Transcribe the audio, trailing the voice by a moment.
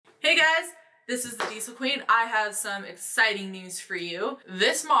Hey guys, this is the Diesel Queen. I have some exciting news for you.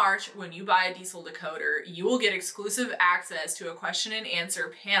 This March, when you buy a diesel decoder, you will get exclusive access to a question and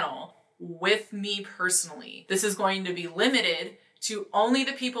answer panel with me personally. This is going to be limited to only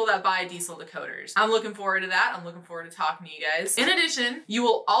the people that buy diesel decoders. I'm looking forward to that. I'm looking forward to talking to you guys. In addition, you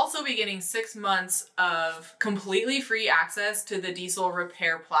will also be getting 6 months of completely free access to the diesel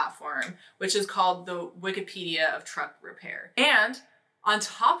repair platform, which is called the Wikipedia of truck repair. And on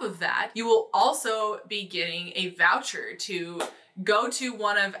top of that, you will also be getting a voucher to go to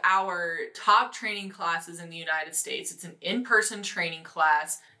one of our top training classes in the United States. It's an in-person training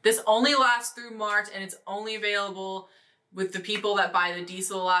class. This only lasts through March, and it's only available with the people that buy the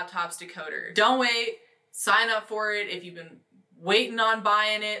Diesel Laptops decoder. Don't wait. Sign up for it if you've been waiting on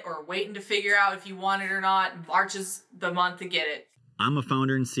buying it or waiting to figure out if you want it or not. March is the month to get it. I'm a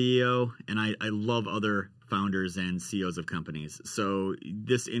founder and CEO, and I love other founders and CEOs of companies. So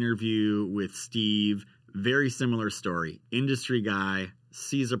this interview with Steve, very similar story. Industry guy,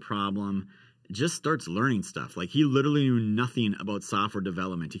 sees a problem, just starts learning stuff. Like, he literally knew nothing about software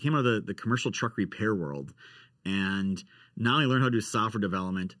development. He came out of the commercial truck repair world, and not only learned how to do software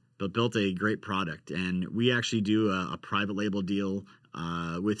development, but built a great product. And we actually do a private label deal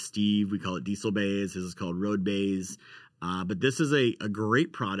with Steve. We call it RoadBays. This is called RoadBays. But this is a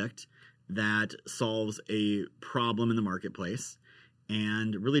great product that solves a problem in the marketplace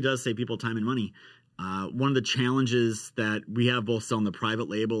and really does save people time and money. One of the challenges that we have both selling the private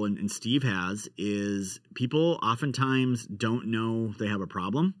label and Steve has is people oftentimes don't know they have a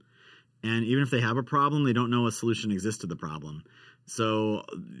problem. And even if they have a problem, they don't know a solution exists to the problem. So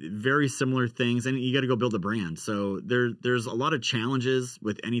very similar things, and you got to go build a brand. So there's a lot of challenges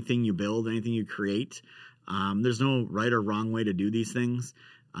with anything you build, anything you create. There's no right or wrong way to do these things.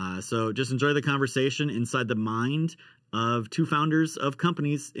 So just enjoy the conversation inside the mind of two founders of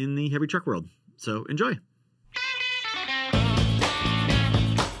companies in the heavy truck world. So enjoy.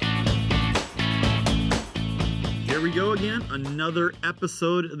 Here we go again, another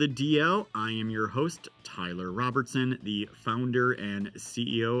episode of the DL. I am your host, Tyler Robertson, the founder and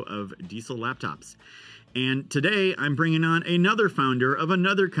CEO of Diesel Laptops. And today I'm bringing on another founder of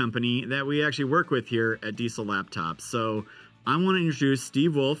another company that we actually work with here at Diesel Laptops. So I want to introduce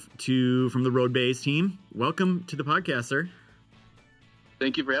Steve Wolf from the RoadBays team. Welcome to the podcast, sir.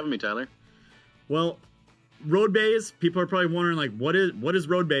 Thank you for having me, Tyler. Well, RoadBays, people are probably wondering, like, what is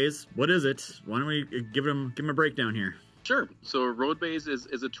RoadBays? What is it? Why don't we give them a breakdown here? Sure. So RoadBays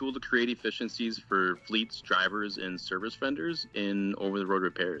is a tool to create efficiencies for fleets, drivers, and service vendors in over-the-road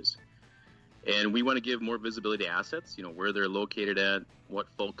repairs. And we want to give more visibility to assets, where they're located at, what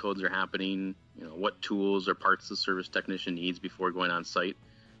fault codes are happening, what tools or parts the service technician needs before going on site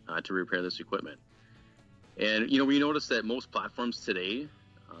to repair this equipment. And, we notice that most platforms today,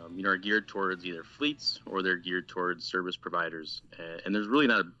 are geared towards either fleets or they're geared towards service providers. And there's really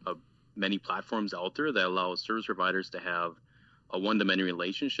not many platforms out there that allow service providers to have a one-to-many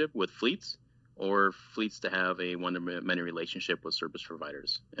relationship with fleets, or fleets to have a one-to-many relationship with service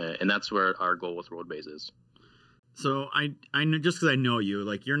providers. And that's where our goal with RoadBays is. So I know, just because I know you,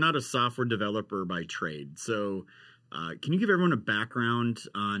 like, you're not a software developer by trade. So can you give everyone a background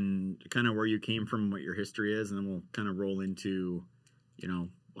on kind of where you came from, what your history is, and then we'll kind of roll into,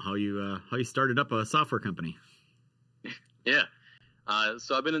 how you started up a software company? Yeah.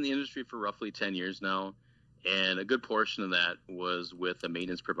 So I've been in the industry for roughly 10 years now, and a good portion of that was with a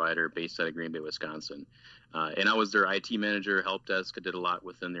maintenance provider based out of Green Bay, Wisconsin. And I was their IT manager, help desk. I did a lot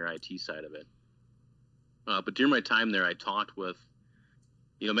within their IT side of it. But during my time there, I talked with,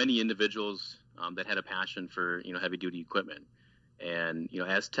 many individuals that had a passion for, heavy-duty equipment. And,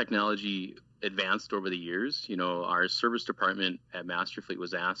 as technology advanced over the years, our service department at Masterfleet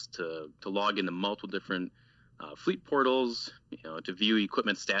was asked to log into multiple different fleet portals, to view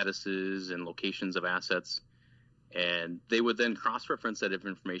equipment statuses and locations of assets. And they would then cross-reference that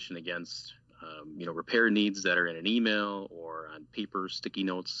information against, repair needs that are in an email or on paper sticky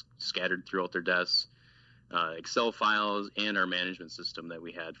notes scattered throughout their desks, Excel files, and our management system that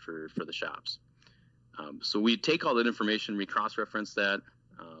we had for the shops. So we take all that information, we cross-reference that,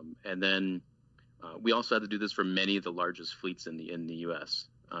 and then we also had to do this for many of the largest fleets in the U.S.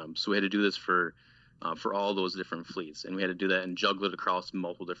 So we had to do this for all those different fleets, and we had to do that and juggle it across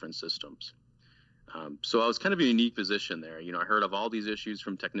multiple different systems. So I was kind of in a unique position there. I heard of all these issues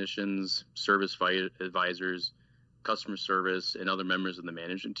from technicians, service advisors, customer service, and other members of the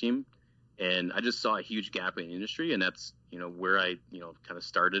management team. And I just saw a huge gap in the industry, and that's, where I, kind of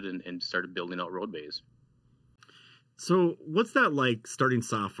started and started building out RoadBays. So what's that like, starting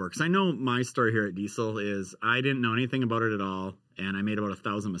software? Because I know my story here at Diesel is I didn't know anything about it at all. and I made about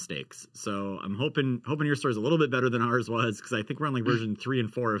 1,000 mistakes. So I'm hoping your story is a little bit better than ours was, because I think we're on like version 3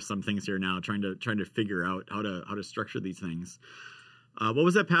 and 4 of some things here now, trying to figure out how to structure these things. What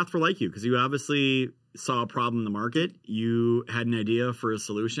was that path for Like You? Because you obviously saw a problem in the market, you had an idea for a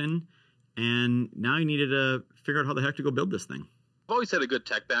solution, and now you needed to figure out how the heck to go build this thing. I've always had a good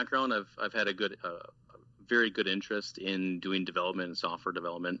tech background. I've had a very good interest in doing development and software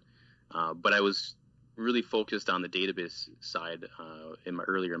development, but I was really focused on the database side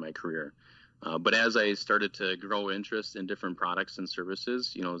earlier in my career. But as I started to grow interest in different products and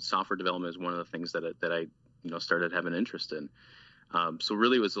services, software development is one of the things that I started having interest in. So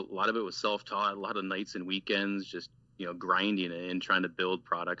really, a lot of it was self-taught, a lot of nights and weekends, just grinding and trying to build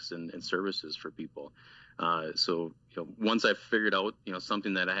products and services for people. So once I figured out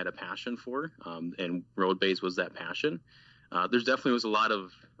something that I had a passion for, and RoadBays was that passion, there's definitely was a lot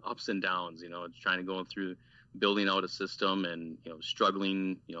of ups and downs. Trying to go through building out a system and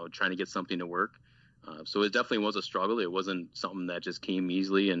struggling, trying to get something to work. So it definitely was a struggle. It wasn't something that just came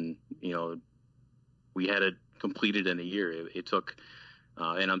easily, and we had it completed in a year. It took,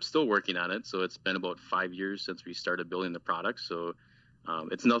 and I'm still working on it. So it's been about 5 years since we started building the product. So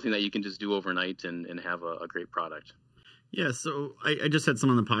it's nothing that you can just do overnight and have a great product. Yeah, so I just had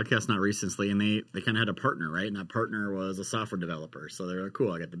someone on the podcast not recently, and they kind of had a partner, right? And that partner was a software developer. So they're like,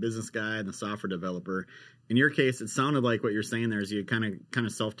 cool, I got the business guy and the software developer. In your case, it sounded like what you're saying there is you kind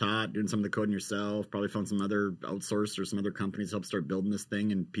of self-taught, doing some of the coding yourself, probably found some other outsourced or some other companies to help start building this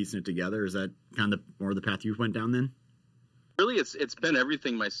thing and piecing it together. Is that kind of more the path you went down then? Really, it's been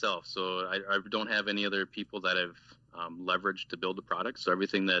everything myself. So I don't have any other people that I've leveraged to build the product. So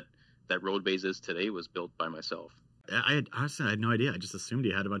everything that RoadBays is today was built by myself. I had no idea. I just assumed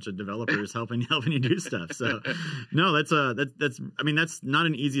you had a bunch of developers helping you do stuff. So, no, that's not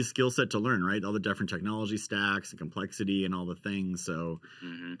an easy skill set to learn, right? All the different technology stacks and complexity and all the things. So,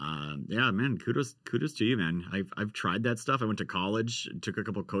 yeah, man, kudos to you, man. I've tried that stuff. I went to college, took a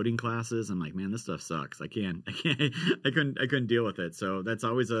couple coding classes. I'm like, man, this stuff sucks. I couldn't deal with it. So that's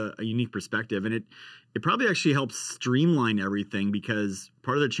always a unique perspective, and it probably actually helps streamline everything, because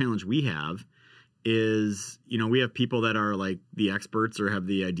part of the challenge we have is, we have people that are like the experts or have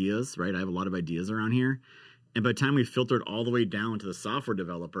the ideas, right? I have a lot of ideas around here. And by the time we filtered all the way down to the software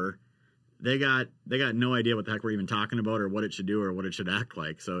developer, they got no idea what the heck we're even talking about or what it should do or what it should act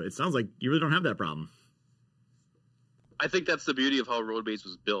like. So it sounds like you really don't have that problem. I think that's the beauty of how RoadBays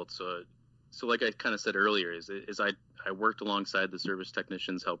was built. So like I kind of said earlier, is I worked alongside the service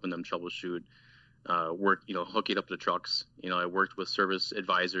technicians, helping them troubleshoot, hooking up the trucks. I worked with service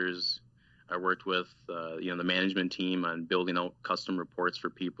advisors. I worked with the management team on building out custom reports for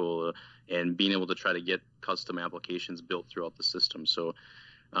people and being able to try to get custom applications built throughout the system. So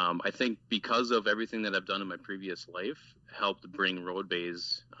I think because of everything that I've done in my previous life, helped bring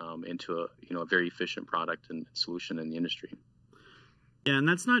RoadBays into a very efficient product and solution in the industry. Yeah, and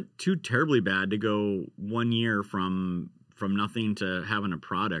that's not too terribly bad to go 1 year from nothing to having a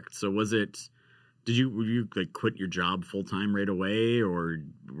product. So were you like quit your job full time right away, or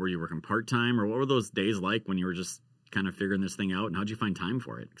were you working part time, or what were those days like when you were just kind of figuring this thing out, and how'd you find time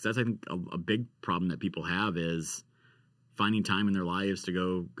for it? Because that's, I think, a big problem that people have is finding time in their lives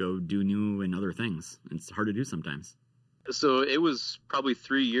to go do new and other things. It's hard to do sometimes. So it was probably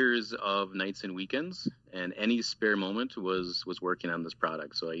 3 years of nights and weekends, and any spare moment was working on this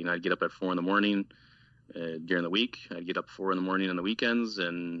product. So I'd get up at 4 a.m. During the week. I'd get up 4 a.m. on the weekends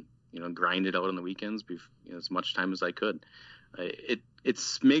and grind it out on the weekends, as much time as I could. It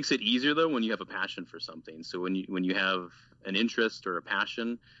makes it easier though when you have a passion for something. So when you have an interest or a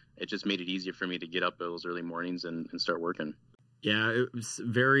passion, it just made it easier for me to get up those early mornings and start working. Yeah, it was a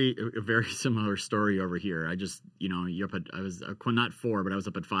very similar story over here. I just, I was not 4, but I was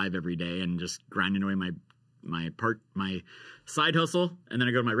up at 5 every day and just grinding away my side hustle, and then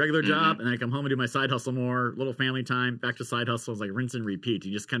I go to my regular job, and then I come home and do my side hustle more, little family time, back to side hustles, like rinse and repeat.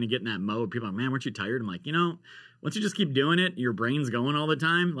 You just kind of get in that mode. People are like, man, weren't you tired? I'm like, once you just keep doing it, your brain's going all the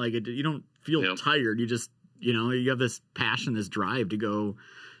time. Like you don't feel tired. You just, you have this passion, this drive to go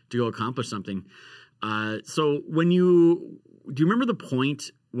accomplish something. So do you remember the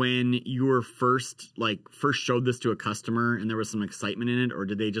point when you were first showed this to a customer and there was some excitement in it, or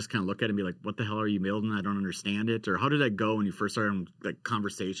did they just kind of look at it and be like, what the hell are you building? I don't understand it. Or how did that go when you first started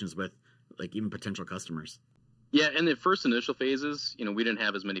conversations with even potential customers? Yeah. In the first initial phases, we didn't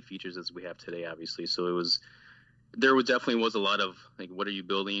have as many features as we have today, obviously. So there definitely was a lot of what are you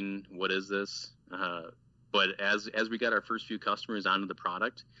building? What is this? But as we got our first few customers onto the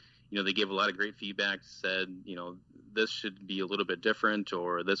product, they gave a lot of great feedback, said, this should be a little bit different,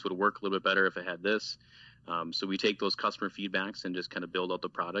 or this would work a little bit better if it had this. So we take those customer feedbacks and just kind of build out the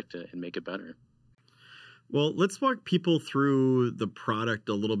product and make it better. Well, let's walk people through the product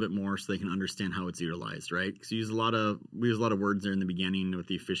a little bit more so they can understand how it's utilized, right? Because we use a lot of words there in the beginning with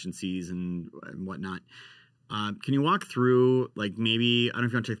the efficiencies and whatnot. Can you walk through, like, maybe, I don't know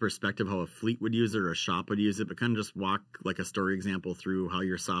if you want to take the perspective how a fleet would use it or a shop would use it, but kind of just walk like a story example through how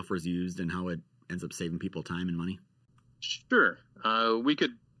your software is used and how it ends up saving people time and money? Sure. We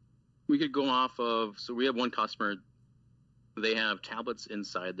could go off of, so we have one customer, they have tablets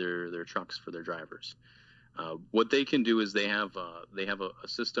inside their trucks for their drivers. What they can do is they have a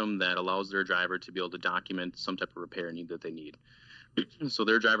system that allows their driver to be able to document some type of repair need that they need. So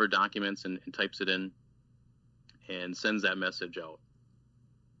their driver documents and types it in and sends that message out.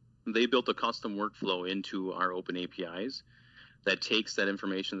 They built a custom workflow into our open APIs that takes that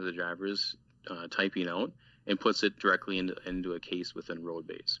information that the driver is typing out and puts it directly into a case within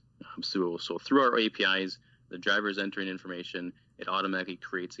RoadBays. So through our APIs, the driver is entering information, it automatically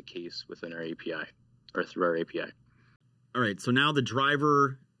creates a case within our API or through our API. All right, so now the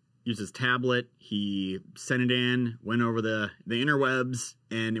driver uses tablet, he sent it in, went over the interwebs,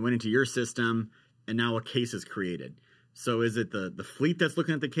 and it went into your system, and now a case is created. So is it the fleet that's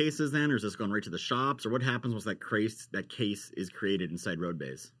looking at the cases then, or is this going right to the shops, or what happens once that case is created inside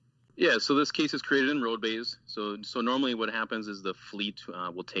RoadBays? Yeah, so this case is created in RoadBays. So normally what happens is the fleet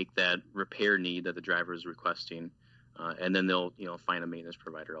will take that repair need that the driver is requesting, and then they'll find a maintenance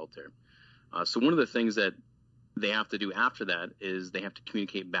provider out there. So one of the things that they have to do after that is they have to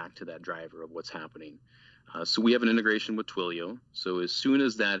communicate back to that driver of what's happening. So we have an integration with Twilio. So as soon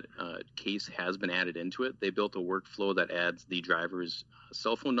as that case has been added into it, they built a workflow that adds the driver's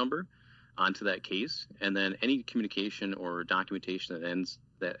cell phone number onto that case, and then any communication or documentation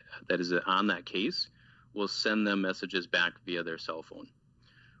that is on that case will send them messages back via their cell phone.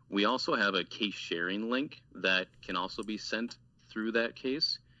 We also have a case sharing link that can also be sent through that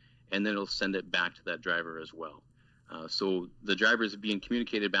case, and then it'll send it back to that driver as well. So the driver is being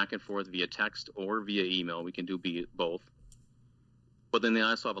communicated back and forth via text or via email. We can do both. But then they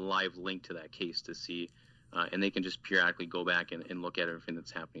also have a live link to that case to see, and they can just periodically go back and look at everything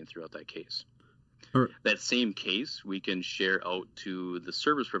that's happening throughout that case. Right. That same case we can share out to the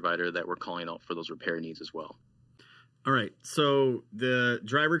service provider that we're calling out for those repair needs as well. All right, so the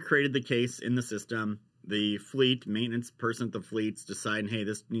driver created the case in the system. The fleet, maintenance person at the fleet's deciding, hey,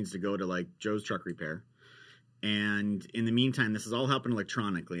 this needs to go to, like, Joe's truck repair. And in the meantime, this is all happening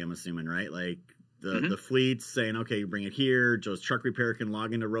electronically, I'm assuming, right? Like, the fleet's saying, okay, you bring it here. Joe's truck repair can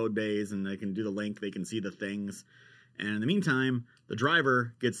log into RoadBays, and they can do the link. They can see the things. And in the meantime, the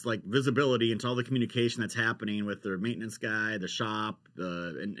driver gets, like, visibility into all the communication that's happening with their maintenance guy, the shop,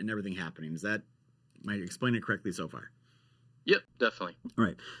 and everything happening. Am I explaining it correctly so far? Yep, definitely. All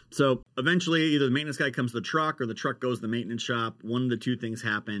right. So eventually either the maintenance guy comes to the truck or the truck goes to the maintenance shop. One of the two things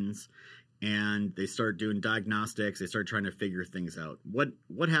happens, and they start doing diagnostics. They start trying to figure things out.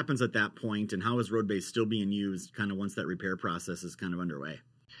 What happens at that point, and how is RoadBays still being used kind of once that repair process is kind of underway?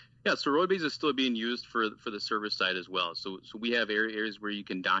 Yeah, so RoadBays is still being used for the service side as well. So we have areas where you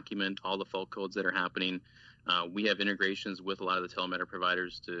can document all the fault codes that are happening. We have integrations with a lot of the telemetry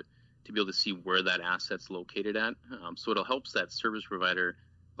providers to be able to see where that asset's located at. So it helps that service provider,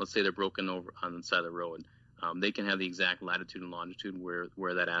 let's say they're broken over on the side of the road. They can have the exact latitude and longitude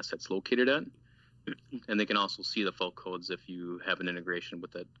where that asset's located at. And they can also see the fault codes if you have an integration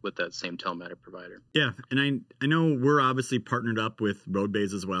with that same telematics provider. Yeah, and I know we're obviously partnered up with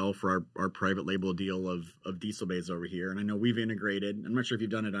RoadBays as well for our private label deal of DieselBays over here. And I know we've integrated. I'm not sure if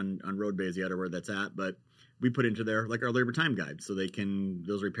you've done it on RoadBays yet or where that's at, but we put into there like our labor time guide, so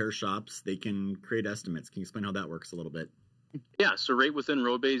those repair shops, they can create estimates. Can you explain how that works a little bit? Yeah, so right within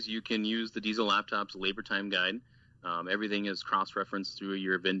RoadBays, you can use the Diesel Laptop's labor time guide. Everything is cross-referenced through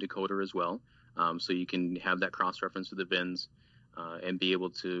your VIN decoder as well. So you can have that cross-reference to the VINs and be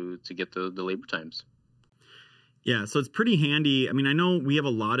able to get the labor times. Yeah, so it's pretty handy. I mean, I know we have a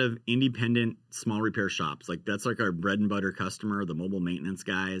lot of independent small repair shops. Like, that's like our bread and butter customer, the mobile maintenance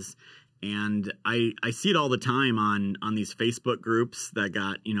guys. And I see it all the time on these Facebook groups that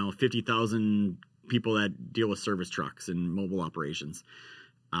got, 50,000 people that deal with service trucks and mobile operations.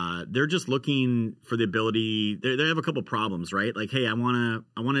 They're just looking for the ability. They have a couple problems, right? Like, hey, I want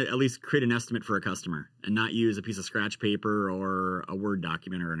to at least create an estimate for a customer and not use a piece of scratch paper or a Word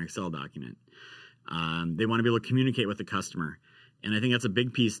document or an Excel document. They want to be able to communicate with the customer. And I think that's a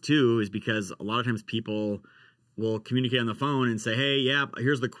big piece too, is because a lot of times people will communicate on the phone and say, hey, yeah,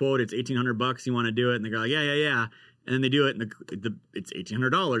 here's the quote. It's $1,800. You want to do it? And they go, yeah. And then they do it, and it's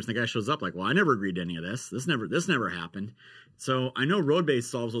 $1,800. And the guy shows up like, well, I never agreed to any of this. This never happened. So I know RoadBays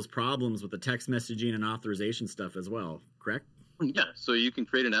solves those problems with the text messaging and authorization stuff as well, correct? Yeah, so you can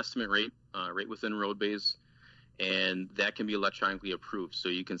create an estimate rate right within RoadBays, and that can be electronically approved. So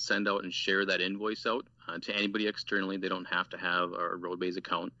you can send out and share that invoice out to anybody externally. They don't have to have a RoadBays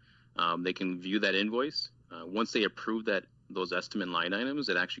account. They can view that invoice. Once they approve those estimate line items,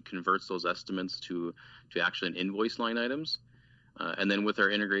 it actually converts those estimates to actually an invoice line items. And then with our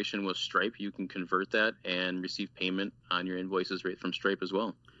integration with Stripe, you can convert that and receive payment on your invoices right from Stripe as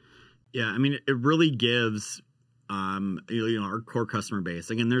well. Yeah, I mean, it really gives our core customer base.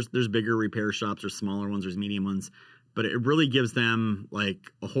 Again, there's bigger repair shops, there's smaller ones, there's medium ones, but it really gives them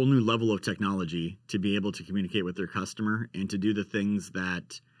like a whole new level of technology to be able to communicate with their customer and to do the things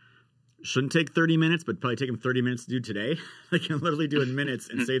that shouldn't take 30 minutes, but probably take them 30 minutes to do today. They can literally do it in minutes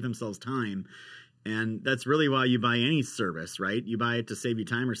and save themselves time. And that's really why you buy any service, right? You buy it to save you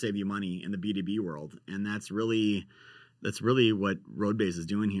time or save you money in the B2B world. And that's really what RoadBays is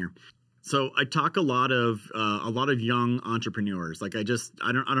doing here. So I talk a lot of young entrepreneurs. Like I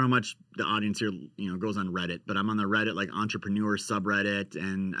don't know how much the audience here, goes on Reddit, but I'm on the Reddit, like entrepreneur subreddit.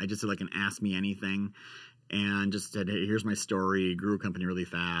 And I just did like an Ask Me Anything and just said, hey, here's my story. Grew a company really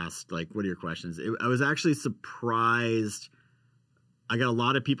fast. Like, what are your questions? I was actually surprised. I got a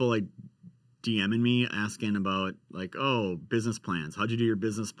lot of people like DMing me asking about like, oh, business plans. How'd you do your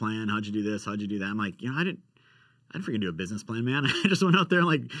business plan? How'd you do this? How'd you do that? I'm like, I didn't freaking do a business plan, man. I just went out there and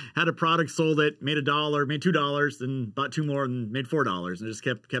like had a product, sold it, made $1, made $2, then bought 2 more and made $4. And I just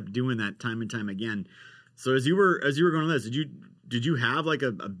kept doing that time and time again. So as you were going on this, did you have like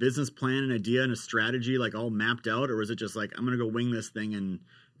a business plan, an idea, and a strategy like all mapped out, or was it just like I'm gonna go wing this thing and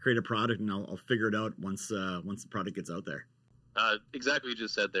create a product and I'll figure it out once the product gets out there? Exactly what you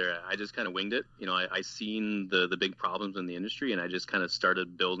just said there. I just kind of winged it. I seen the big problems in the industry, and I just kind of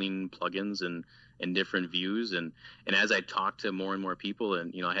started building plugins and different views. And as I talked to more and more people,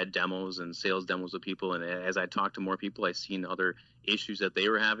 and I had demos and sales demos with people, and as I talked to more people, I seen other issues that they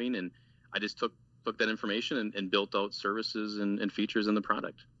were having, and I just took that information and built out services and features in the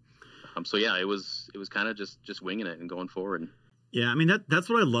product. So yeah, it was kind of just winging it and going forward. Yeah, I mean that's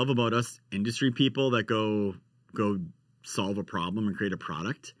what I love about us industry people that go solve a problem and create a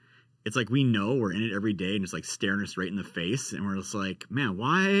product. It's like we know we're in it every day and it's like staring us right in the face, and we're just like, man,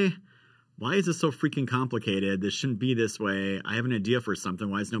 why is this so freaking complicated? This shouldn't be this way. I have an idea for something.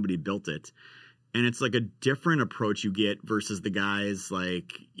 Why has nobody built it? And it's like a different approach you get versus the guys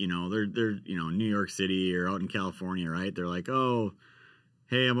like, they're New York City or out in California, right? They're like, oh,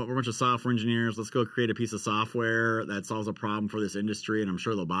 hey, we're a bunch of software engineers. Let's go create a piece of software that solves a problem for this industry, and I'm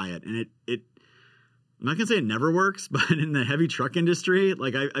sure they'll buy it. And I'm not gonna say it never works, but in the heavy truck industry,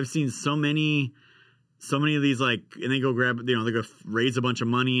 like I've seen so many of these, like, and they go they go raise a bunch of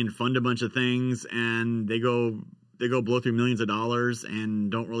money and fund a bunch of things, and they go blow through millions of dollars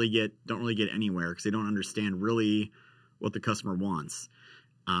and don't really get anywhere because they don't understand really what the customer wants.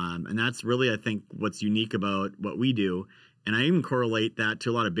 And that's really, I think, what's unique about what we do. And I even correlate that to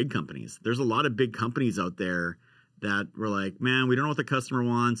a lot of big companies. There's a lot of big companies out there that were like, man, we don't know what the customer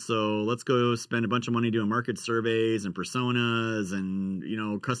wants, so let's go spend a bunch of money doing market surveys and personas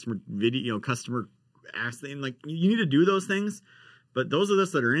and customer video, customer asking. Like, you need to do those things, but those of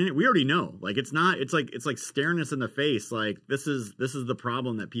us that are in it, we already know. Like, it's like staring us in the face. Like, this is the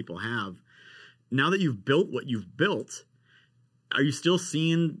problem that people have. Now that you've built what you've built, are you still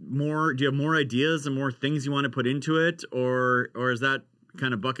seeing more? Do you have more ideas and more things you want to put into it, or is that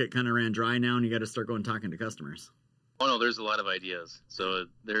kind of bucket kind of ran dry now and you got to start going talking to customers? Oh, no, there's a lot of ideas. So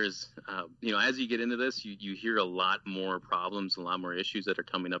there's, as you get into this, you hear a lot more problems, a lot more issues that are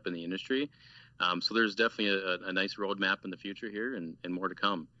coming up in the industry. So there's definitely a nice roadmap in the future here and more to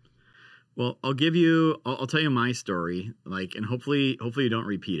come. Well, I'll tell you my story, like, and hopefully you don't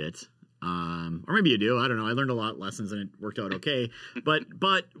repeat it. Or maybe you do. I don't know. I learned a lot of lessons and it worked out okay. But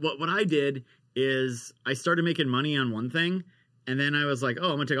what I did is I started making money on one thing. And then I was like, oh,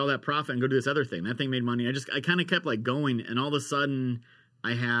 I'm going to take all that profit and go do this other thing. That thing made money. I kind of kept like going. And all of a sudden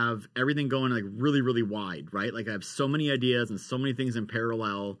I have everything going like really, really wide, right? Like I have so many ideas and so many things in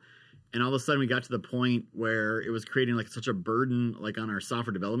parallel. And all of a sudden we got to the point where it was creating like such a burden like on our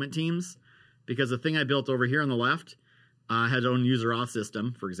software development teams, because the thing I built over here on the left had its own user auth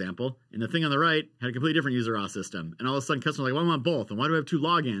system, for example. And the thing on the right had a completely different user auth system. And all of a sudden customers are like, well, I want both. And why do I have 2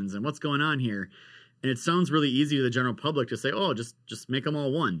 logins? And what's going on here? And it sounds really easy to the general public to say, oh, just make them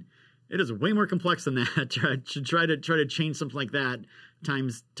all one. It is way more complex than that. try to change something like that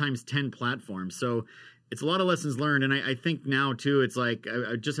times 10 platforms. So it's a lot of lessons learned. And I think now too, it's like,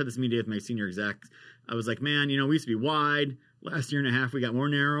 I just had this meeting with my senior exec. I was like, man, we used to be wide. Last year and a half, we got more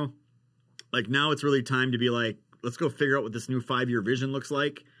narrow. Like now it's really time to be like, let's go figure out what this new 5-year vision looks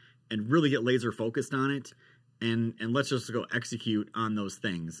like and really get laser focused on it. And let's just go execute on those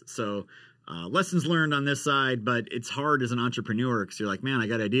things. So lessons learned on this side, but it's hard as an entrepreneur because you're like, man, I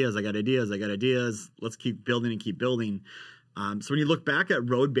got ideas. Let's keep building and keep building. So when you look back at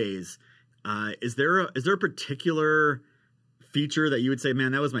RoadBays, is there a particular feature that you would say,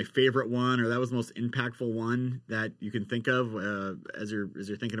 man, that was my favorite one, or that was the most impactful one that you can think of as you're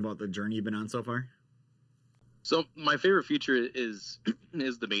thinking about the journey you've been on so far? So my favorite feature is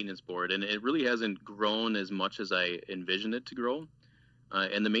the maintenance board, and it really hasn't grown as much as I envisioned it to grow.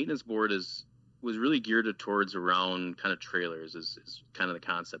 And the maintenance board was really geared towards around kind of trailers is kind of the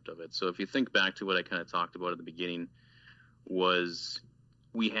concept of it. So if you think back to what I kind of talked about at the beginning, was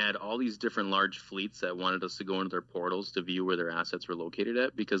we had all these different large fleets that wanted us to go into their portals to view where their assets were located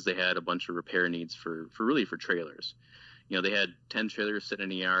at because they had a bunch of repair needs for trailers. They had 10 trailers sitting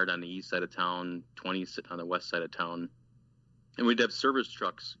in a yard on the east side of town, 20 sitting on the west side of town. And we'd have service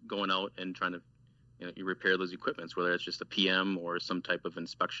trucks going out and trying to, you repair those equipments, whether it's just a PM or some type of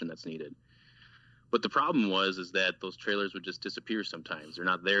inspection that's needed. But the problem is that those trailers would just disappear sometimes. They're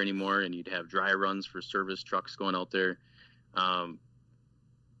not there anymore, and you'd have dry runs for service trucks going out there. And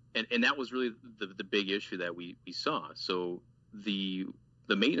that was really the big issue that we saw. So the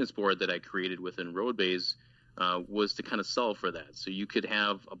maintenance board that I created within RoadBays was to kind of solve for that. So you could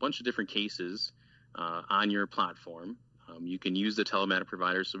have a bunch of different cases on your platform. You can use the telematic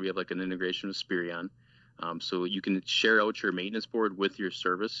provider. So we have like an integration with Spirion. So you can share out your maintenance board with your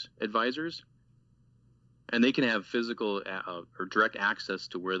service advisors. And they can have physical or direct access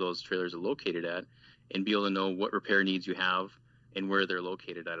to where those trailers are located at and be able to know what repair needs you have and where they're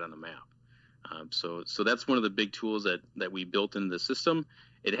located at on the map. So that's one of the big tools that we built into the system.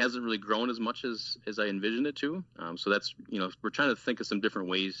 It hasn't really grown as much as I envisioned it to. So that's, we're trying to think of some different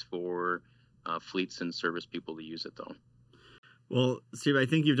ways for fleets and service people to use it, though. Well, Steve, I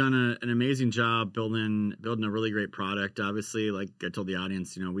think you've done an amazing job building a really great product. Obviously, like I told the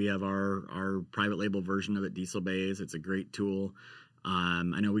audience, we have our private label version of it, DL. It's a great tool. I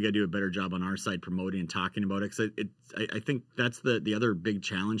know we got to do a better job on our side promoting and talking about it. Because I think that's the other big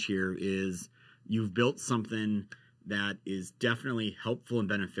challenge here is you've built something that is definitely helpful and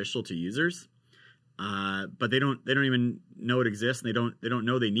beneficial to users, but they don't even know it exists, and they don't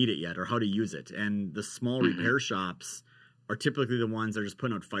know they need it yet or how to use it. And the small repair shops are typically the ones that are just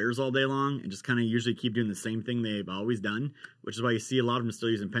putting out fires all day long and just kind of usually keep doing the same thing they've always done, which is why you see a lot of them still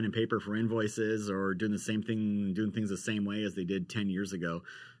using pen and paper for invoices or doing the same thing, doing things the same way as they did 10 years ago.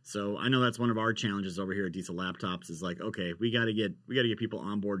 So I know that's one of our challenges over here at Diesel Laptops is like, okay, we got to get people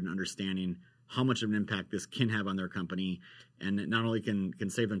on board and understanding how much of an impact this can have on their company, and it not only can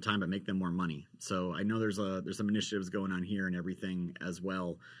save them time but make them more money. So I know there's some initiatives going on here and everything as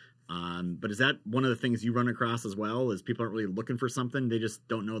well. But is that one of the things you run across as well? Is people aren't really looking for something, they just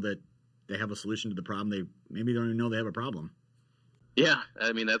don't know that they have a solution to the problem. They maybe don't even know they have a problem. Yeah,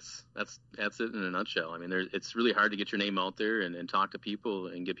 I mean that's it in a nutshell. I mean, it's really hard to get your name out there and talk to people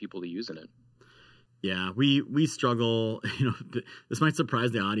and get people to using it. Yeah, we struggle. This might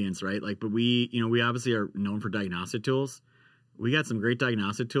surprise the audience, right? Like, but we obviously are known for diagnostic tools. We got some great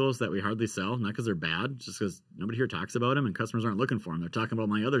diagnostic tools that we hardly sell, not because they're bad, just because nobody here talks about them and customers aren't looking for them. They're talking about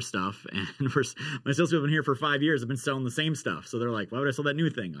my other stuff. And my salespeople have been here for 5 years. I've been selling the same stuff. So they're like, why would I sell that new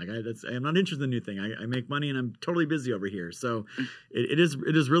thing? Like, I'm not interested in the new thing. I make money and I'm totally busy over here. So it's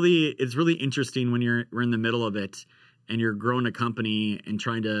really interesting when we're in the middle of it and you're growing a company and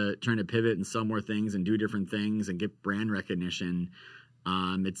trying to pivot and sell more things and do different things and get brand recognition.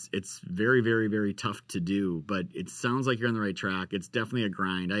 It's very, very, very tough to do, but it sounds like you're on the right track. It's definitely a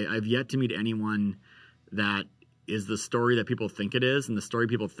grind. I've yet to meet anyone that is the story that people think it is. And the story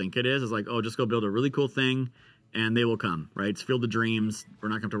people think it is like, oh, just go build a really cool thing and they will come, right? It's Field of Dreams. We're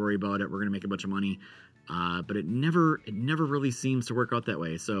not going to have to worry about it. We're going to make a bunch of money. But it never really seems to work out that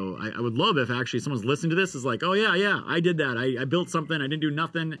way. So I would love if actually someone's listening to this is like, oh yeah, I did that. I built something. I didn't do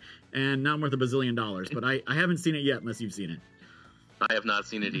nothing. And now I'm worth $1 bazillion. But I haven't seen it yet unless you've seen it. I have not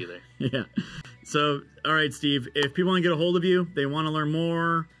seen it either. Yeah. So, all right, Steve, if people want to get a hold of you, they want to learn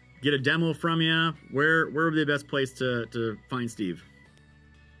more, get a demo from you, where would be the best place to find Steve?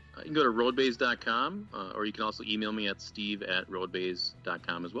 You can go to roadbays.com, or you can also email me at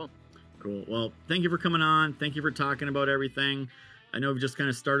steve@roadbays.com as well. Cool. Well, thank you for coming on. Thank you for talking about everything. I know we've just kind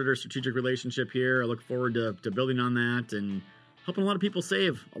of started our strategic relationship here. I look forward to building on that and helping a lot of people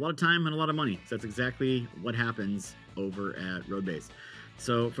save a lot of time and a lot of money. So that's exactly what happens over at RoadBays.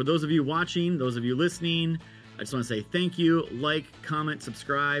 So for those of you watching, those of you listening, I just want to say thank you. Like, comment,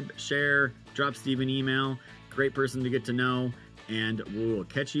 subscribe, share, drop Steve an email. Great person to get to know. And we will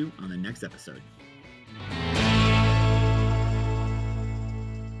catch you on the next episode.